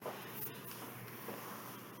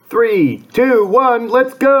Three, two, one,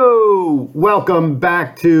 let's go! Welcome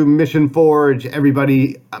back to Mission Forge,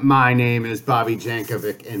 everybody. My name is Bobby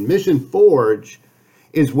Jankovic, and Mission Forge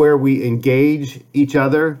is where we engage each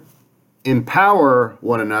other, empower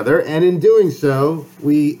one another, and in doing so,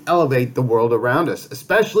 we elevate the world around us,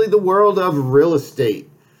 especially the world of real estate.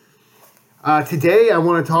 Today, I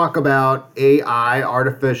want to talk about AI,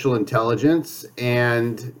 artificial intelligence,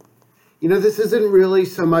 and this isn't really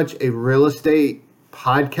so much a real estate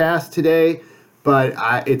podcast today, but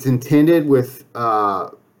it's intended with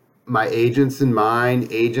my agents in mind,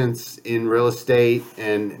 agents in real estate,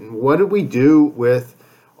 and what do we do with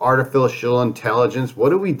artificial intelligence?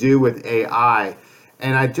 What do we do with AI?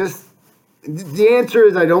 And the answer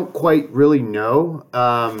is I don't quite really know,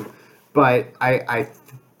 but I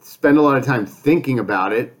spend a lot of time thinking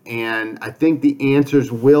about it, and I think the answers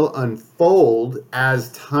will unfold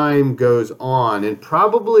as time goes on, and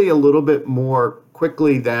probably a little bit more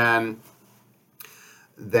quickly than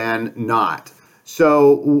not.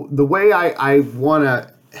 So the way I want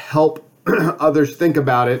to help others think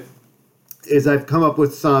about it is I've come up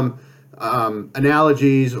with some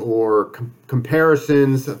analogies or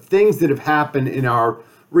comparisons of things that have happened in our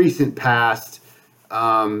recent past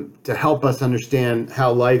to help us understand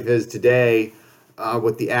how life is today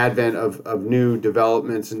with the advent of new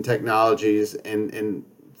developments and technologies, and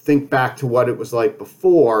think back to what it was like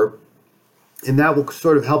before. And that will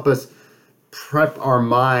sort of help us prep our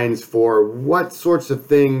minds for what sorts of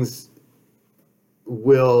things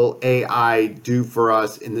will AI do for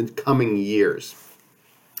us in the coming years.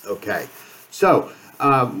 Okay, so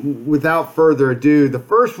without further ado, the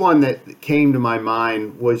first one that came to my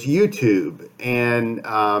mind was YouTube. And,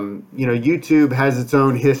 YouTube has its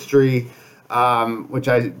own history, which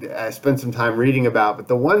I spent some time reading about. But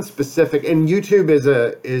the one specific, and YouTube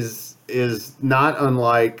is not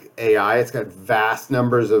unlike AI. It's got vast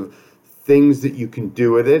numbers of things that you can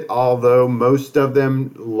do with it, although most of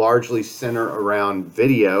them largely center around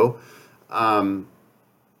video. But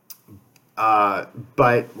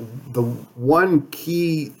the one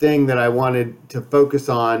key thing that I wanted to focus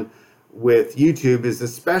on with YouTube is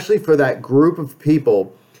especially for that group of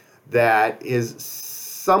people that is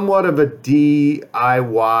somewhat of a DIY,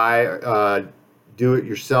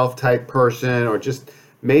 do-it-yourself type person, or just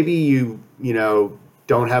maybe you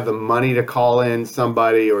don't have the money to call in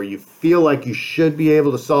somebody, or you feel like you should be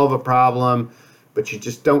able to solve a problem, but you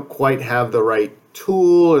just don't quite have the right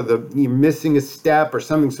tool, or you're missing a step or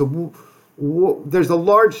something. So there's a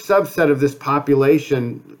large subset of this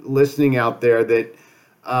population listening out there that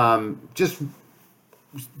just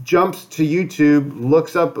jumps to YouTube,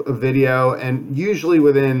 looks up a video, and usually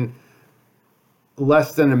within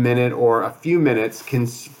less than a minute or a few minutes can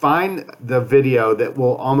find the video that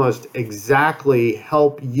will almost exactly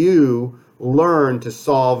help you learn to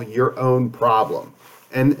solve your own problem.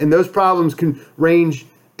 And those problems can range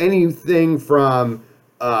anything from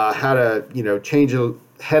how to change a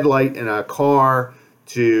headlight in a car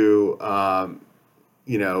to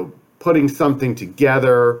putting something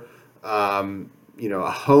together,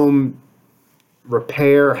 a home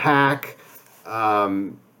repair hack.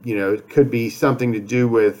 It could be something to do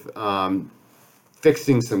with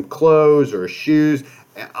fixing some clothes or shoes.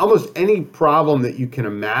 Almost any problem that you can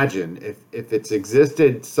imagine, if it's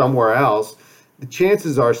existed somewhere else, the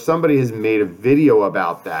chances are somebody has made a video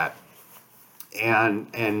about that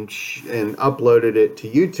and uploaded it to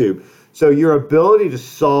YouTube. So your ability to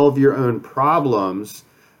solve your own problems,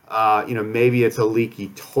 maybe it's a leaky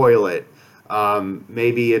toilet,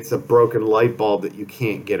 maybe it's a broken light bulb that you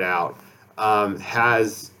can't get out,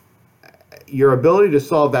 has your ability to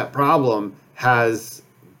solve that problem has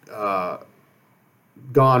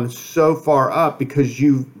gone so far up because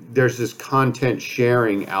there's this content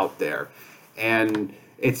sharing out there, and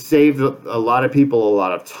it's saved a lot of people a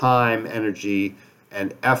lot of time, energy,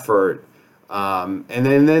 and effort. And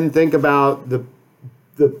then think about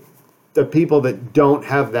the people that don't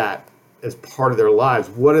have that as part of their lives.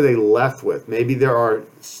 What are they left with? Maybe there are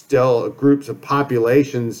still groups of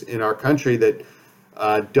populations in our country that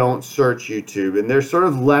don't search YouTube, and they're sort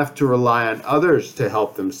of left to rely on others to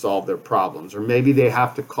help them solve their problems. Or maybe they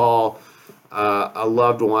have to call a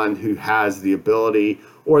loved one who has the ability,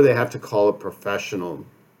 or they have to call a professional.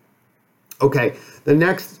 Okay, the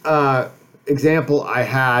next example I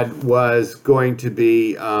had was going to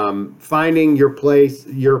be finding your place,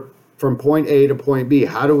 from point A to point B.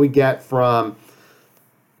 How do we get from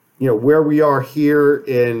where we are here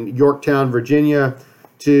in Yorktown, Virginia,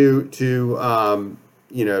 to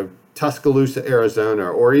Tuscaloosa, Arizona,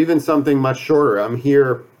 or even something much shorter? I'm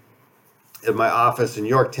here at my office in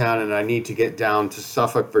Yorktown and I need to get down to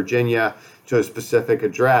Suffolk, Virginia to a specific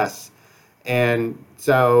address. And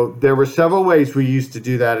so there were several ways we used to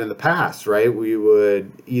do that in the past, right? We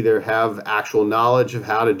would either have actual knowledge of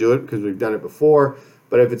how to do it because we've done it before,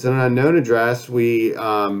 but if it's an unknown address, we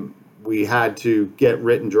had to get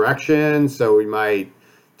written directions. So we might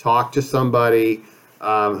talk to somebody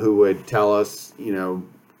who would tell us,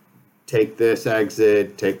 take this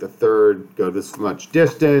exit, take the third, go this much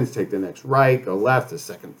distance, take the next right, go left, the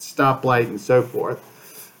second stoplight, and so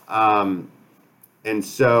forth. And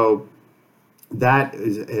so that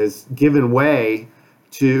has given way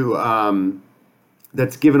to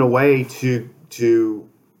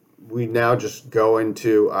we now just go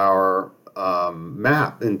into our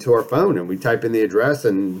map, into our phone, and we type in the address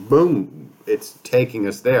and boom, it's taking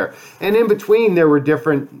us there. And in between there were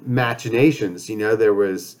different machinations. There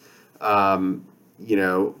was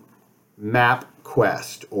Map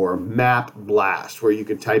Quest or Map Blast, where you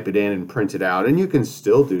could type it in and print it out, and you can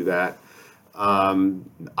still do that.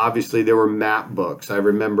 Obviously there were Mapbooks. I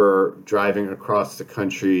remember driving across the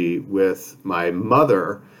country with my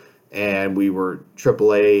mother, and we were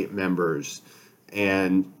AAA members,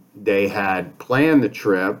 and they had planned the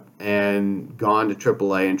trip and gone to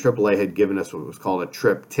AAA, and AAA had given us what was called a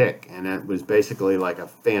triptych, and it was basically like a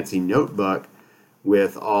fancy notebook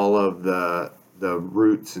with all of the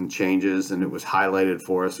routes and changes, and it was highlighted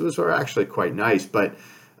for us. It was actually quite nice, but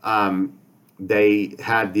they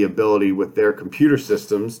had the ability with their computer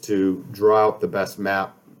systems to draw out the best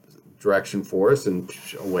map direction for us, and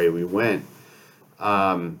away we went.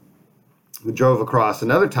 We drove across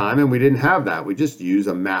another time and we didn't have that. We just use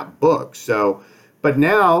a map book. So, but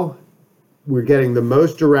now we're getting the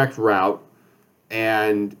most direct route,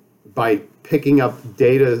 and by picking up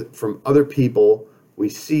data from other people, we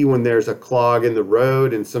see when there's a clog in the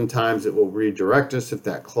road, and sometimes it will redirect us if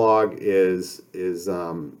that clog is if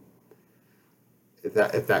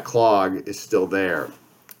that clog is still there,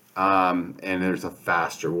 and there's a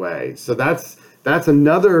faster way. So that's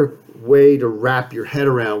another way to wrap your head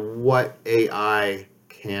around what AI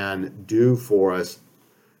can do for us.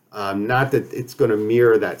 Not that it's going to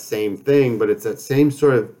mirror that same thing, but it's that same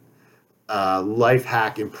sort of life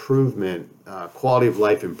hack improvement, quality of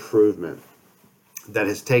life improvement that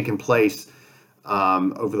has taken place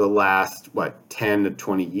over the last 10 to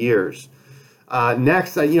 20 years.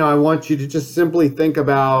 Next, I want you to just simply think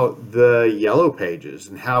about the yellow pages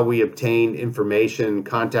and how we obtain information,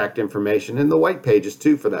 contact information, and the white pages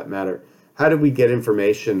too, for that matter. How do we get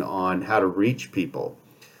information on how to reach people?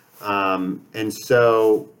 And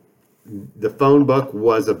so the phone book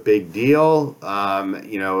was a big deal.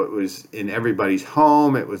 It was in everybody's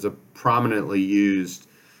home. It was a prominently used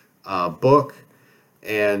book.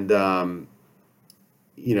 And,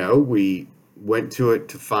 we went to it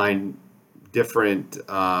to find different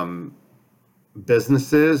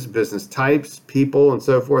businesses, business types, people, and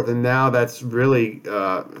so forth. And now that's really,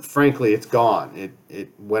 frankly, it's gone. It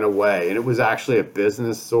went away, and it was actually a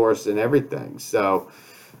business source and everything. So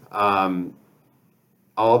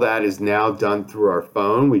all that is now done through our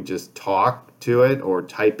phone. We just talk to it or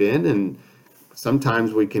type in, and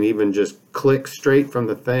sometimes we can even just click straight from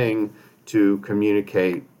the thing to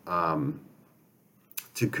communicate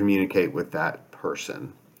with that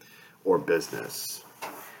person or business.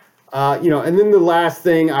 And then the last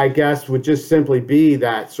thing, I guess, would just simply be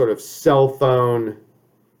that sort of cell phone,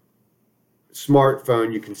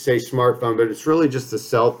 smartphone. You can say smartphone, but it's really just a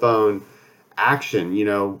cell phone action.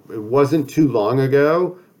 It wasn't too long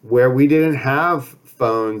ago where we didn't have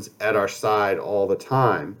phones at our side all the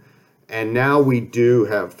time. And now we do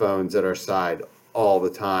have phones at our side all the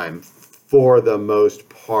time, for the most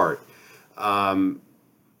part. I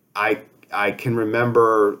can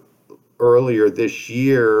remember earlier this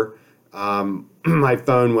year, my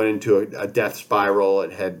phone went into a death spiral.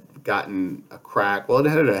 It had gotten a crack. Well, it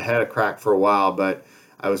had a crack for a while, but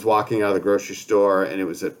I was walking out of the grocery store, and it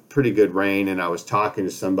was a pretty good rain, and I was talking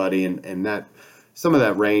to somebody, and that some of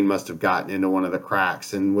that rain must have gotten into one of the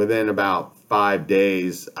cracks. And within about 5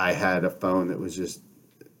 days, I had a phone that was just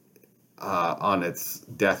on its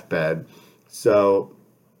deathbed. So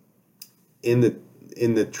in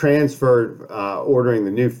the transfer, ordering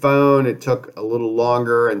the new phone, it took a little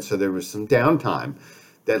longer, and so there was some downtime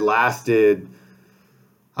that lasted,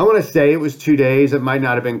 I want to say it was 2 days. It might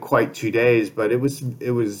not have been quite 2 days, but it was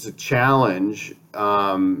a challenge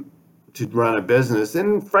to run a business,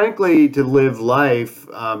 and frankly to live life,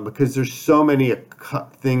 because there's so many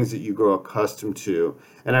things that you grow accustomed to.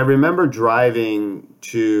 And I remember driving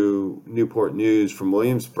to Newport News from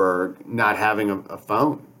Williamsburg, not having a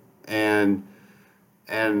phone, and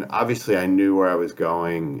and obviously I knew where I was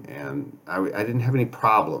going, and I didn't have any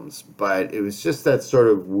problems, but it was just that sort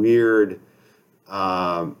of weird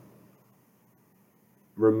um,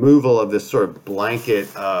 removal of this sort of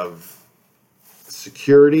blanket of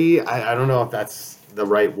security. I don't know if that's the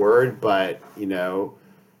right word, but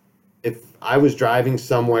if I was driving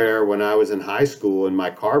somewhere when I was in high school and my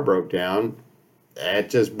car broke down, it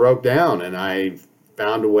just broke down, and I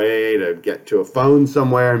found a way to get to a phone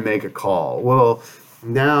somewhere and make a call. Well,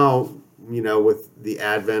 now, with the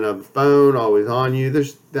advent of the phone always on you,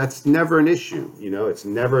 that's never an issue. It's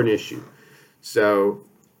never an issue. So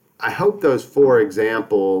I hope those four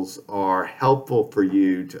examples are helpful for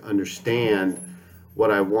you to understand what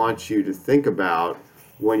I want you to think about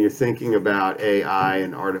when you're thinking about AI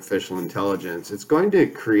and artificial intelligence. It's going to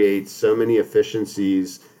create so many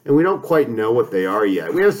efficiencies, and we don't quite know what they are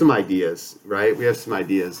yet. We have some ideas, right? We have some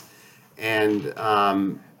ideas, and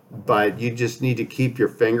but you just need to keep your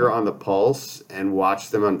finger on the pulse and watch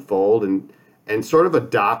them unfold, and sort of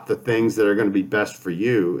adopt the things that are going to be best for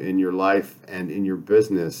you in your life and in your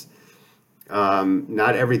business.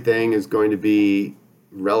 Not everything is going to be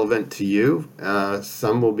relevant to you.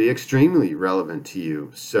 Some will be extremely relevant to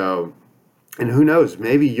you. So, and who knows?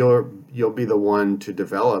 Maybe you'll be the one to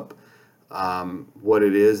develop what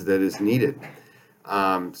it is that is needed.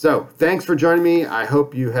 So, thanks for joining me. I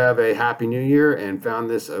hope you have a happy new year and found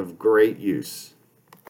this of great use.